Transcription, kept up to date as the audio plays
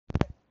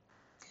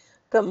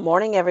Good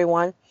morning,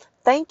 everyone.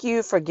 Thank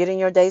you for getting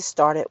your day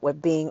started with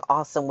being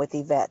awesome with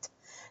Yvette.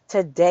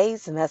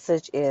 Today's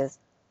message is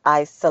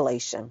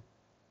isolation.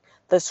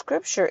 The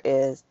scripture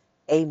is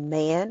a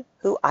man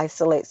who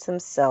isolates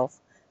himself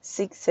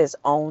seeks his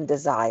own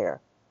desire.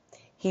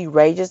 He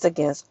rages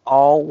against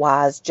all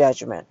wise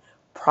judgment.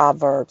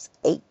 Proverbs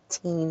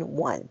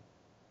 18:1.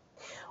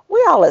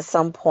 We all at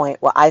some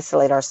point will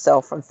isolate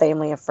ourselves from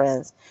family and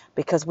friends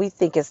because we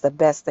think it's the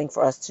best thing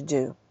for us to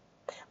do,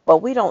 but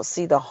we don't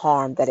see the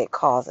harm that it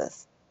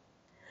causes.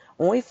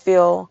 When we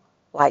feel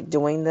like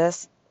doing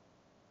this,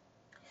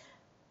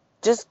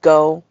 just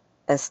go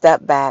and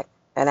step back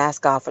and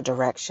ask God for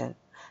direction.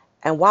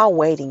 And while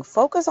waiting,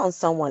 focus on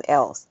someone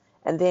else.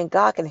 And then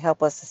God can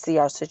help us to see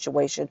our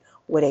situation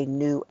with a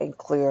new and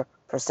clear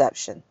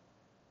perception.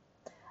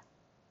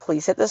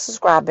 Please hit the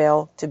subscribe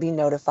bell to be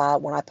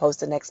notified when I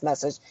post the next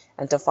message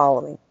and to follow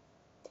me.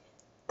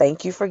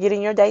 Thank you for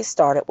getting your day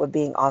started with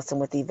being awesome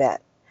with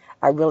Yvette.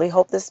 I really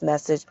hope this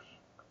message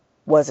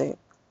was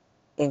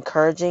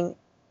encouraging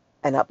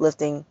and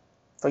uplifting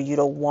for you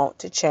to want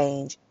to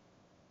change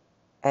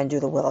and do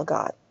the will of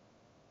God.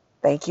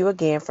 Thank you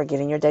again for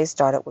getting your day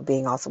started with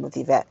being awesome with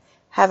Yvette.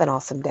 Have an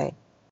awesome day.